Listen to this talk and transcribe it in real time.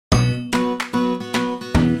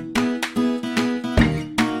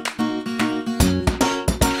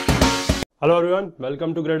Hello everyone,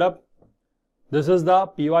 welcome to Gradeup. This is the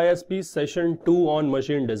PYSP session 2 on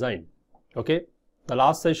machine design. Okay, the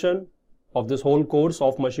last session of this whole course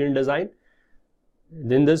of machine design.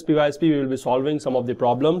 In this PYSP we will be solving some of the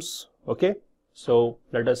problems. Okay, so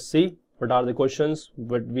let us see what are the questions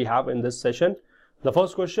that we have in this session. The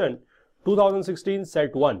first question, 2016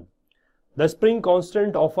 set 1. The spring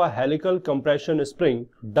constant of a helical compression spring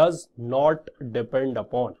does not depend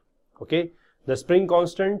upon. Okay, the spring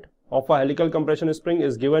constant of a helical compression spring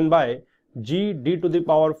is given by g d to the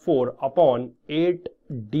power 4 upon 8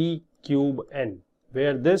 d cube n,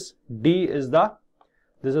 where this d is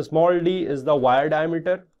this small d is the wire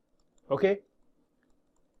diameter. Okay,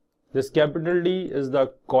 this capital D is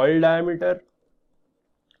the coil diameter,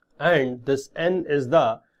 and this n is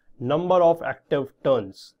the number of active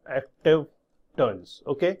turns.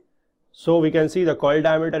 Okay, so we can see the coil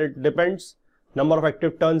diameter, it depends. Number of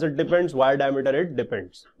active turns, it depends. Wire diameter, it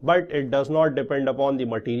depends. But it does not depend upon the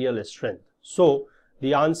material strength. So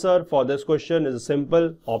the answer for this question is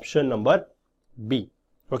simple, option number B.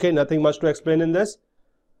 Okay, nothing much to explain in this.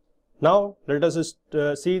 Now let us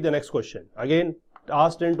see the next question. Again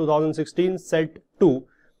asked in 2016 set 2.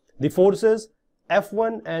 The forces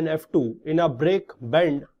F1 and F2 in a brake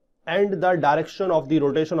bend and the direction of the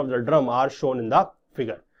rotation of the drum are shown in the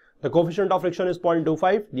figure. The coefficient of friction is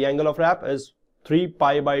 0.25. The angle of wrap is 3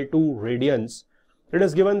 pi by 2 radians. It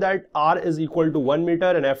is given that R is equal to 1 meter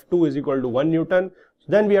and F2 is equal to 1 Newton.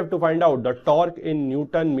 Then we have to find out the torque in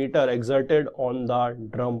Newton meter exerted on the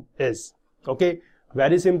drum is. Okay,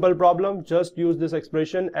 very simple problem. Just use this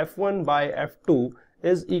expression, F1 by F2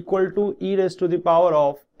 is equal to e raised to the power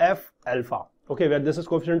of F alpha. Okay, where this is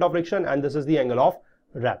coefficient of friction and this is the angle of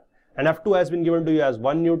wrap. And F2 has been given to you as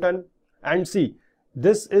 1 Newton. And see,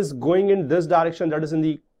 this is going in this direction, that is in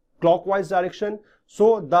the clockwise direction.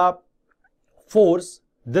 So the force,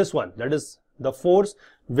 this one, that is the force,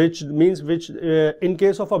 which means in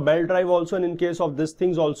case of a belt drive also and in case of these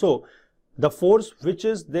things also, the force which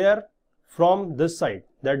is there from this side,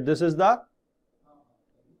 that this is the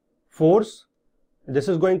force, this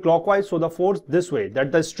is going clockwise, so the force this way,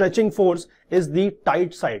 that the stretching force is the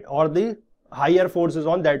tight side, or the higher force is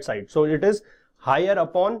on that side. So it is higher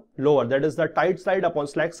upon lower, that is the tight side upon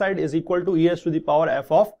slack side is equal to e raised to the power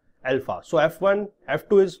f of alpha. So F1,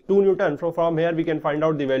 F2 is 2 Newton. From here we can find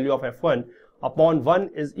out the value of F1 upon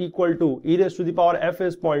 1 is equal to e raised to the power f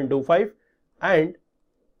is 0.25 and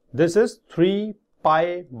this is 3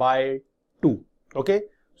 pi by 2. Okay,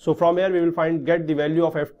 so from here we will get the value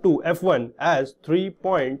of F1 as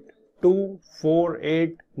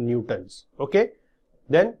 3.248 newtons. Okay,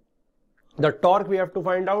 then the torque we have to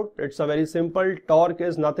find out. It's a very simple. Torque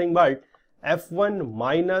is nothing but F1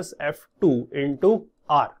 minus F2 into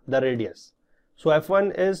R, the radius. So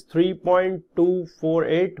F1 is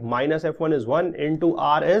 3.248 minus F1 is 1 into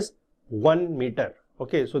R is 1 meter.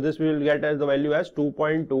 Okay, so this we will get as the value as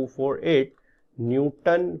 2.248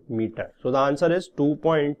 Newton meter. So the answer is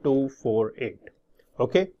 2.248.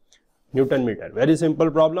 Okay, Newton meter. Very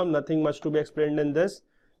simple problem, nothing much to be explained in this.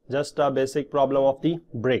 Just a basic problem of the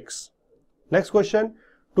brakes. Next question,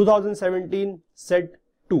 2017 set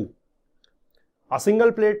 2. A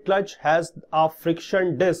single plate clutch has a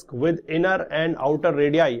friction disc with inner and outer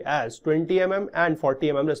radii as 20 mm and 40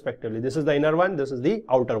 mm respectively. This is the inner one, this is the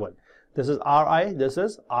outer one. This is Ri, this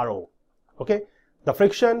is Ro. Okay, the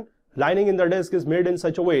friction lining in the disc is made in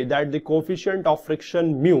such a way that the coefficient of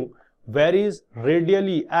friction mu varies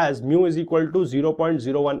radially as mu is equal to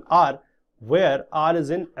 0.01 R, where R is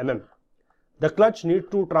in mm. The clutch needs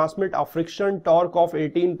to transmit a friction torque of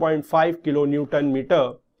 18.5 kilonewton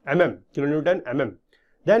mm.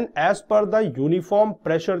 Then as per the uniform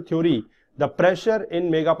pressure theory, the pressure in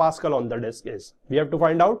megapascal on the disc is. We have to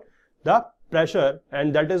find out the pressure,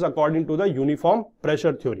 and that is according to the uniform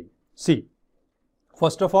pressure theory. See,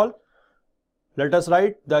 first of all, let us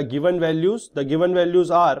write the given values. The given values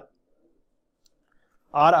are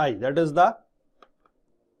Ri, that is the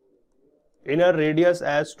inner radius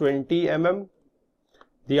as 20 mm,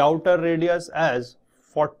 the outer radius as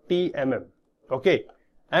 40 mm. Okay,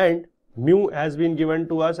 and mu has been given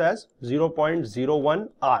to us as 0.01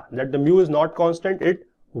 R, that the mu is not constant, it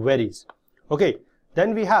varies. Okay,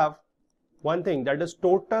 then we have one thing, that is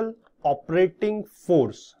total operating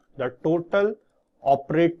force. The total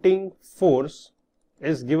operating force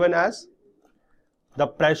is given as the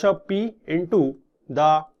pressure P into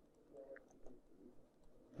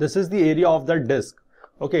this is the area of the disc.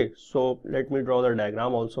 Okay, so let me draw the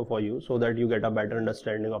diagram also for you so that you get a better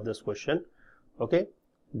understanding of this question. Okay,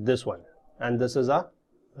 this one, and this is a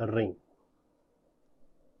ring.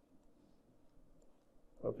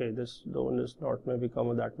 Okay, this one is not maybe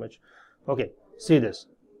come that much. Okay, see this.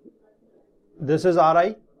 This is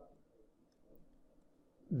Ri,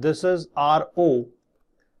 this is Ro,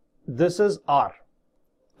 this is R,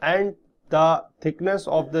 and the thickness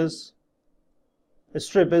of this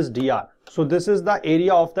strip is dr. So this is the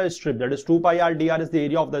area of the strip, that is 2 pi r dr is the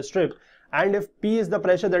area of the strip. And if P is the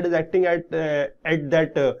pressure that is acting at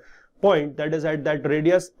that point, that is at that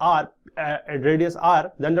radius r,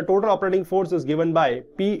 then the total operating force is given by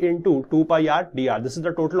P into 2 pi r dr. This is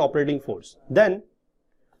the total operating force. Then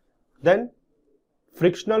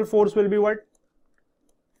frictional force will be what?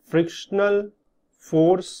 Frictional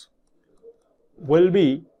force will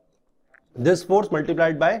be this force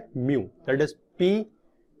multiplied by mu, that is P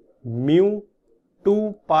mu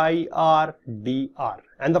 2 pi r dr.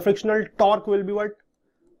 And the frictional torque will be what?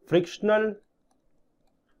 Frictional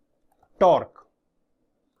torque.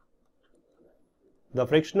 The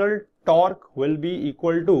frictional torque will be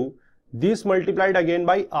equal to this multiplied again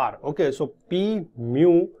by r. Okay, so P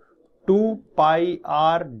mu 2 pi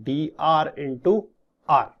r dr into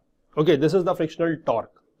r. Okay, this is the frictional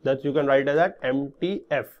torque that you can write as that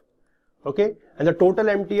MTF. Okay, and the total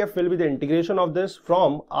MTF will be the integration of this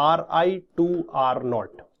from Ri to R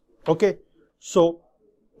naught. Okay, so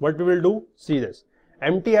what we will do, see this.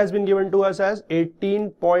 MT has been given to us as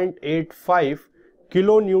 18.85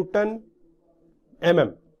 kilonewton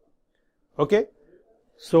mm. Okay,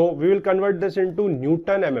 so we will convert this into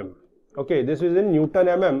Newton mm. Okay, this is in Newton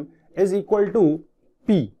mm is equal to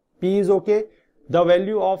P. P is okay. The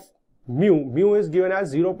value of mu is given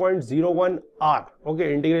as 0.01 r.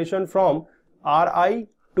 Okay, integration from Ri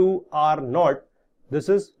to R naught, this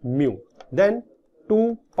is mu. Then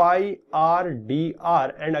 2 pi r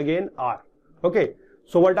dr and again r. Okay,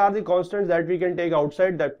 so what are the constants that we can take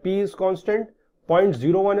outside? That P is constant,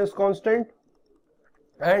 0.01 is constant,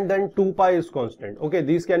 and then 2 pi is constant. Okay,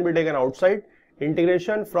 these can be taken outside.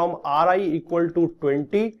 Integration from Ri equal to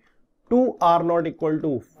 20 to R naught equal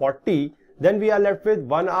to 40. Then we are left with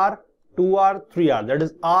 1r, 2r, 3r, that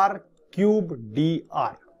is r cube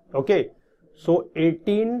dr. Okay, so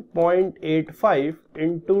 18.85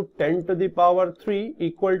 into 10 to the power 3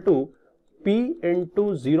 equal to P into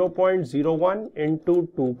 0.01 into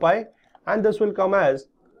 2 pi, and this will come as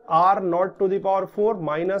r naught to the power 4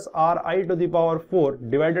 minus ri to the power 4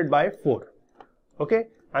 divided by 4. Okay,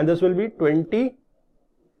 and this will be 20,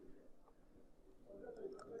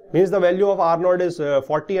 means the value of r naught is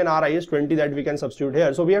 40 and ri is 20, that we can substitute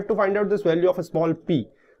here. So we have to find out this value of a small p.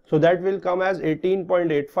 So that will come as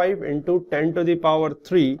 18.85 into 10 to the power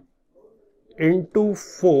 3 into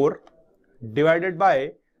 4 divided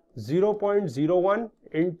by 0.01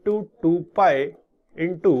 into 2 pi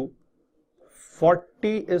into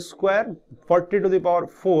 40 square, 40 to the power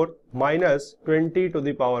 4 minus 20 to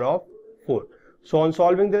the power of 4. So on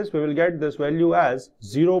solving this, we will get this value as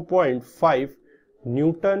 0.5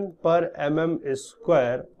 Newton per mm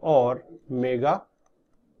square or mega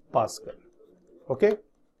Pascal. Okay,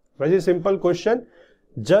 very simple question.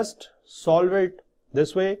 Just solve it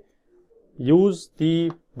this way. Use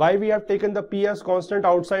the, why we have taken the P as constant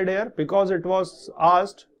outside here? Because it was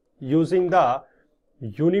asked using the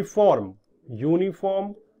uniform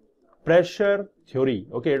pressure theory.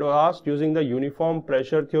 Okay, it was asked using the uniform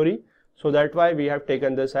pressure theory. So that's why we have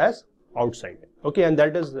taken this as outside. Okay, and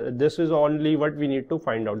that is, this is only what we need to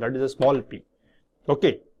find out, that is a small p.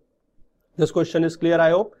 Okay, this question is clear,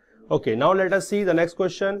 I hope. Okay, now let us see the next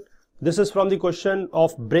question. This is from the question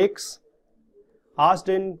of brakes asked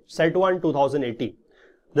in set 1 2018.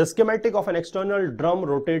 The schematic of an external drum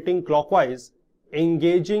rotating clockwise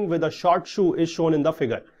engaging with a short shoe is shown in the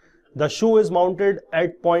figure. The shoe is mounted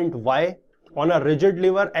at point Y on a rigid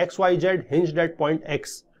lever XYZ hinged at point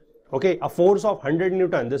X. Okay, a force of 100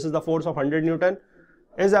 Newton, this is the force of 100 Newton,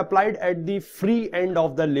 is applied at the free end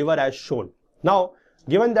of the lever as shown. Now,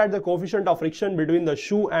 given that the coefficient of friction between the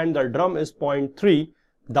shoe and the drum is 0.3,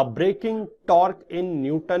 the braking torque in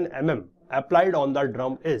Newton mm applied on the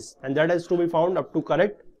drum is, and that has to be found up to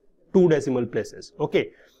correct 2 decimal places. Okay,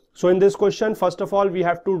 so in this question, first of all, we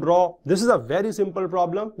have to draw, this is a very simple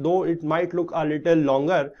problem, though it might look a little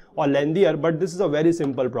longer or lengthier, but this is a very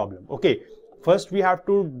simple problem. Okay, first we have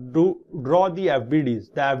to draw the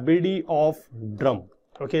FBDs, the FBD of drum.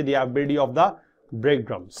 Okay, the FBD of the brake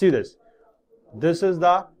drum. See this. This is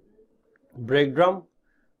the brake drum.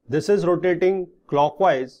 This is rotating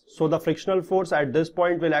clockwise. So the frictional force at this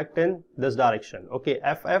point will act in this direction. Okay,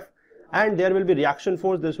 FF, and there will be reaction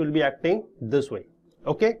force. This will be acting this way.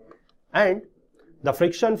 Okay, and the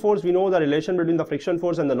friction force, we know the relation between the friction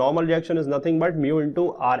force and the normal reaction is nothing but mu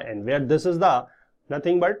into Rn, where this is the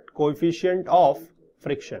nothing but coefficient of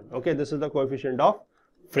friction. Okay, this is the coefficient of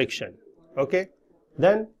friction. Okay,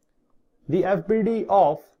 then the FBD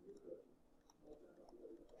of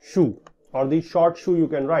shoe, or the short shoe you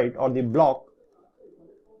can write, or the block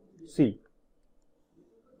C.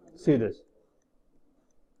 See this.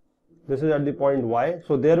 This is at the point Y.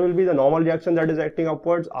 So there will be the normal reaction that is acting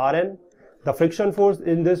upwards, Rn. The friction force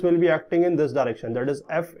in this will be acting in this direction, that is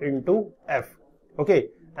F into F. Okay.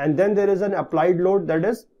 And then there is an applied load, that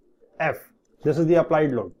is F. This is the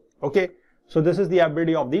applied load. Okay. So this is the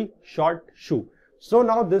FBD of the short shoe. So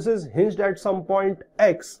now this is hinged at some point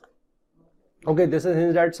X. Okay. This is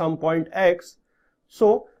hinged at some point X.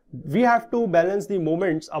 So we have to balance the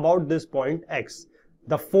moments about this point X.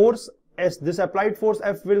 The force S, this applied force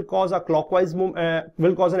F will cause a clockwise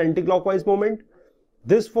will cause an anti-clockwise moment.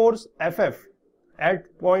 This force FF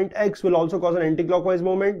at point X will also cause an anti-clockwise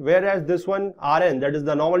moment, whereas this one Rn, that is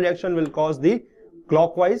the normal reaction, will cause the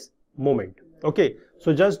clockwise moment. Okay,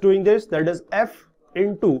 so just doing this, that is F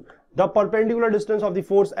into the perpendicular distance of the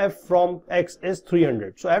force F from X is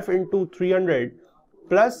 300. So F into 300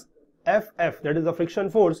 plus FF, that is the friction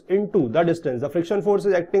force, into the distance. The friction force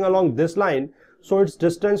is acting along this line, so its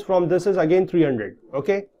distance from this is again 300.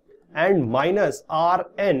 Okay, and minus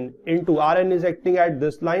Rn into, Rn is acting at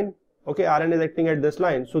this line. Okay, Rn is acting at this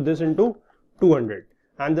line, so this into 200,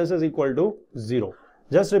 and this is equal to 0.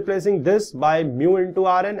 Just replacing this by mu into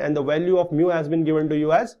Rn, and the value of mu has been given to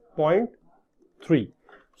you as 0.3.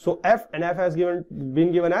 So F and F has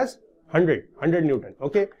been given as 100 Newton.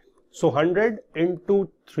 Okay, so 100 into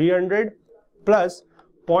 300 plus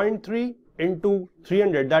 0.3 into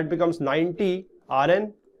 300, that becomes 90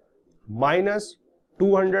 Rn minus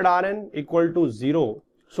 200 Rn equal to 0.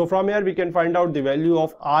 So from here we can find out the value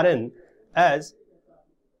of Rn as,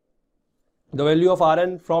 the value of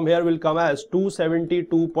Rn from here will come as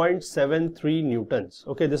 272.73 Newtons.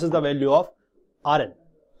 Okay, this is the value of Rn.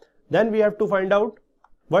 Then we have to find out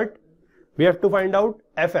what? We have to find out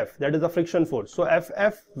FF, that is the friction force. So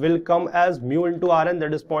FF will come as mu into Rn,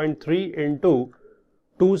 that is 0.3 into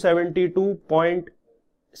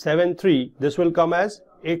 272.73. This will come as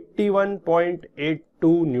 81.82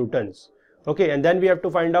 Newtons. Okay, and then we have to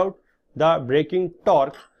find out the braking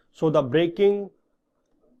torque. So the braking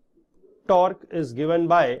torque is given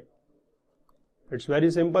by, it's very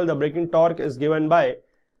simple, the braking torque is given by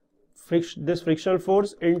this frictional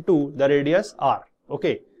force into the radius r.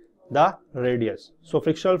 Okay, the radius. So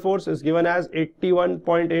frictional force is given as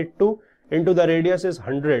 81.82 into the radius is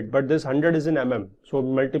 100, but this 100 is in mm. So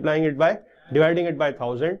multiplying it by, dividing it by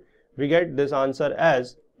 1000, we get this answer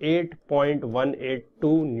as 8.182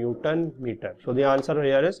 Newton meter. So the answer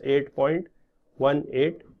here is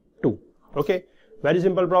 8.182. Okay, very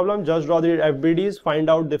simple problem. Just draw the FBDs, find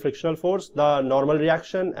out the frictional force, the normal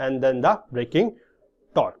reaction, and then the braking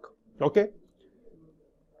torque. Okay.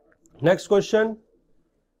 Next question,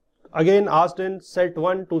 again asked in set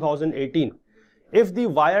 1 2018. If the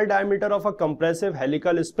wire diameter of a compressive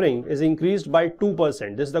helical spring is increased by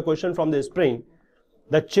 2%, this is the question from the spring,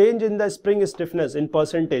 the change in the spring stiffness in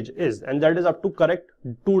percentage is, and that is up to correct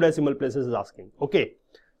 2 decimal places is asking. Okay,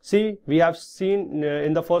 see, we have seen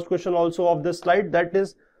in the first question also of this slide, that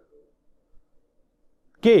is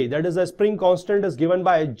K, that is the spring constant, is given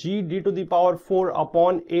by G d to the power 4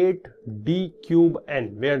 upon 8 d cube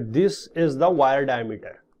n, where this is the wire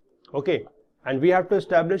diameter. Okay, and we have to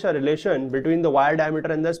establish a relation between the wire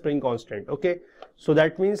diameter and the spring constant. Okay, so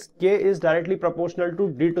that means K is directly proportional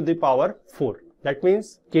to d to the power 4. That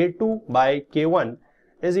means K2 by K1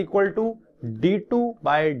 is equal to d2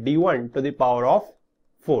 by d1 to the power of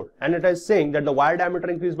 4. And it is saying that the wire diameter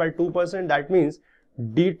increased by 2%. That means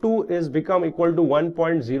d2 is become equal to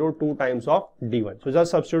 1.02 times of d1. So just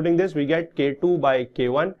substituting this, we get K2 by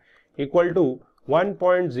K1 equal to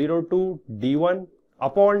 1.02 d1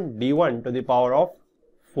 upon d1 to the power of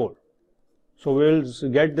 4. So we will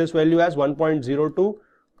get this value as 1.02 to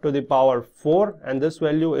the power 4, and this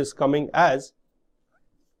value is coming as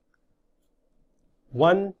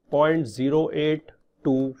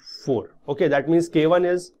 1.0824. Okay, that means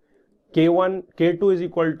K2 is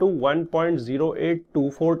equal to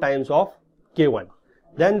 1.0824 times of K1.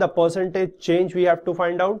 Then the percentage change we have to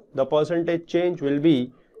find out. The percentage change will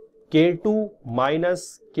be K2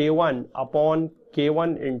 minus K1 upon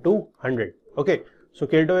K1 into 100. Okay, so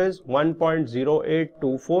K2 is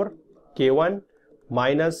 1.0824, K1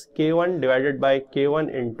 minus K1 divided by K1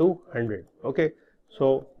 into 100. Okay,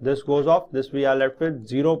 so this goes off, this we are left with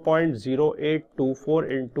 0.0824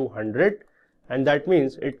 into 100, and that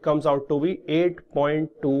means it comes out to be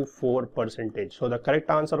 8.24%. So the correct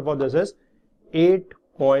answer for this is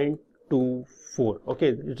 8.24. Okay,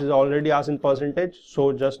 it is already asked in percentage,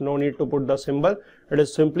 so just no need to put the symbol. It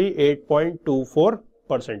is simply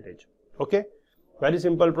 8.24%. Okay, Very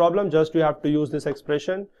simple problem, just you have to use this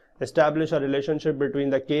expression, establish a relationship between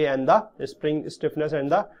the K and the spring stiffness and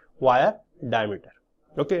the wire diameter.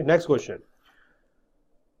 Okay, next question.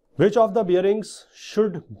 Which of the bearings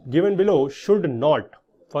given below should not,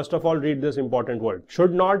 first of all read this important word,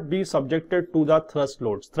 should not be subjected to the thrust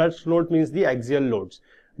loads. Thrust load means the axial loads.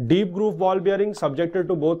 Deep groove ball bearing subjected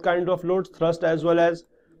to both kinds of loads, thrust as well as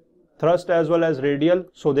radial,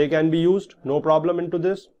 so they can be used, no problem into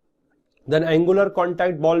this. Then angular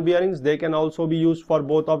contact ball bearings, they can also be used for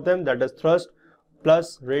both of them, that is thrust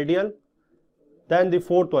plus radial. Then the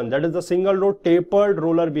fourth one, that is the single load tapered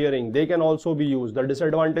roller bearing, they can also be used. The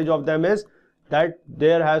disadvantage of them is that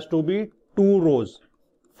there has to be 2 rows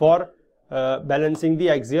for balancing the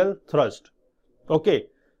axial thrust. Okay.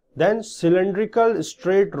 Then cylindrical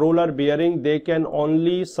straight roller bearing, they can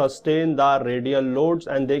only sustain the radial loads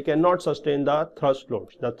and they cannot sustain the thrust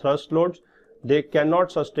loads. The thrust loads, they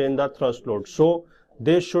cannot sustain the thrust loads. So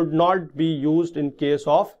they should not be used in case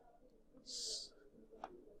of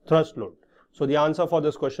thrust load. So the answer for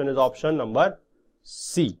this question is option number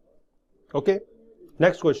C. Okay.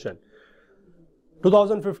 Next question.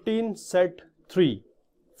 2015 set 3.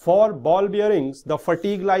 For ball bearings, the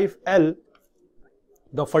fatigue life L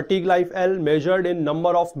measured in number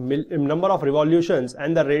of revolutions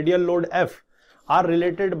and the radial load F are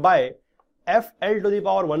related by FL to the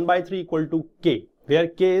power 1 by 3 equal to K, where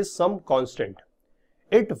K is some constant.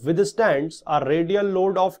 It withstands a radial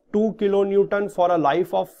load of 2 kilonewton for a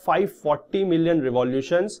life of 540 million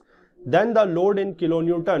revolutions. Then the load in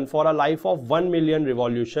kilonewton for a life of 1 million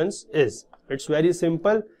revolutions is. It's very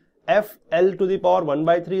simple. FL to the power 1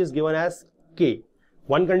 by 3 is given as K.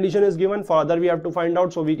 One condition is given, for other we have to find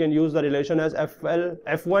out, so we can use the relation as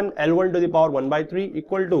F1 L1 to the power 1 by 3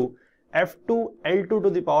 equal to F2 L2 to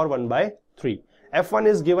the power 1 by 3. F1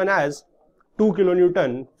 is given as 2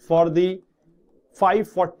 kilonewton for the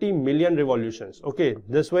 540 million revolutions. Okay,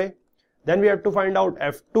 this way. Then we have to find out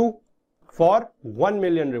F2 for 1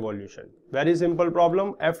 million revolution. Very simple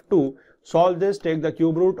problem. F2, solve this, take the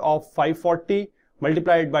cube root of 540,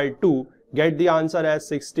 multiply it by 2, get the answer as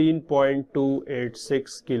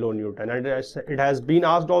 16.286 kilonewton, and it has been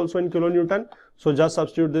asked also in kilonewton, so just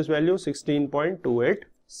substitute this value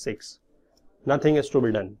 16.286. Nothing is to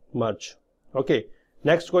be done much. Okay,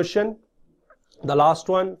 next question, the last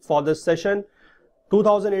one for this session.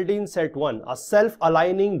 2018 set 1. A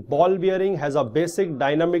self-aligning ball bearing has a basic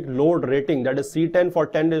dynamic load rating, that is C10 for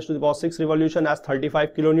 10 raised to the power 6 revolution as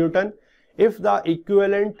 35 kilonewton. If the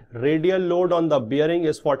equivalent radial load on the bearing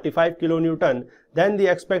is 45 kilonewton, then the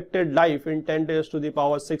expected life in 10 raised to the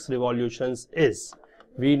power 6 revolutions is.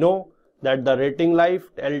 We know that the rating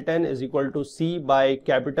life L10 is equal to C by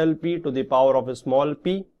capital P to the power of a small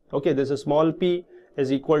p. Okay, this is small p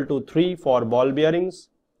is equal to 3 for ball bearings.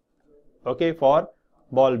 Okay, for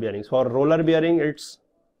ball bearings. For roller bearing it's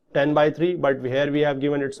 10 by 3, but here we have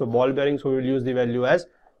given it's a ball bearing, so we will use the value as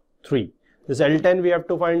 3. This L10 we have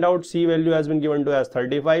to find out. C value has been given to us as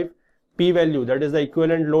 35. P value, that is the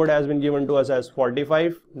equivalent load, has been given to us as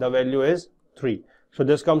 45. The value is 3. So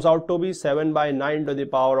this comes out to be 7 by 9 to the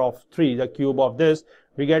power of 3. The cube of this,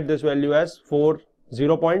 we get this value as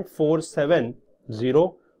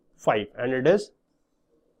 0.4705, and it is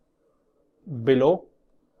below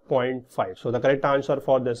 0.5. So the correct answer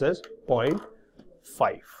for this is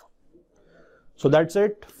 0.5. So that's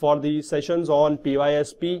it for the sessions on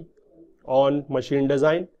PYSP on machine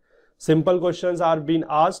design. Simple questions are being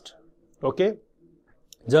asked. Okay,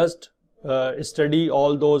 just study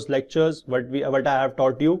all those lectures what I have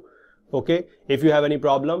taught you. Okay, if you have any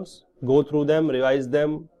problems, go through them, revise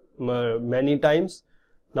them many times.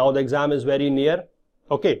 Now the exam is very near.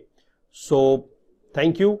 Okay, so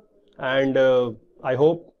thank you, and I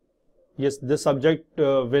hope yes, this subject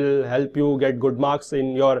will help you get good marks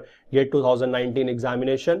in your GATE 2019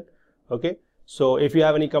 examination. Okay. So if you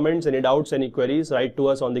have any comments, any doubts, any queries, write to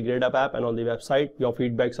us on the Gradeup app and on the website. Your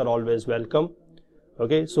feedbacks are always welcome.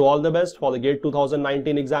 Okay, so all the best for the GATE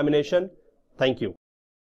 2019 examination. Thank you.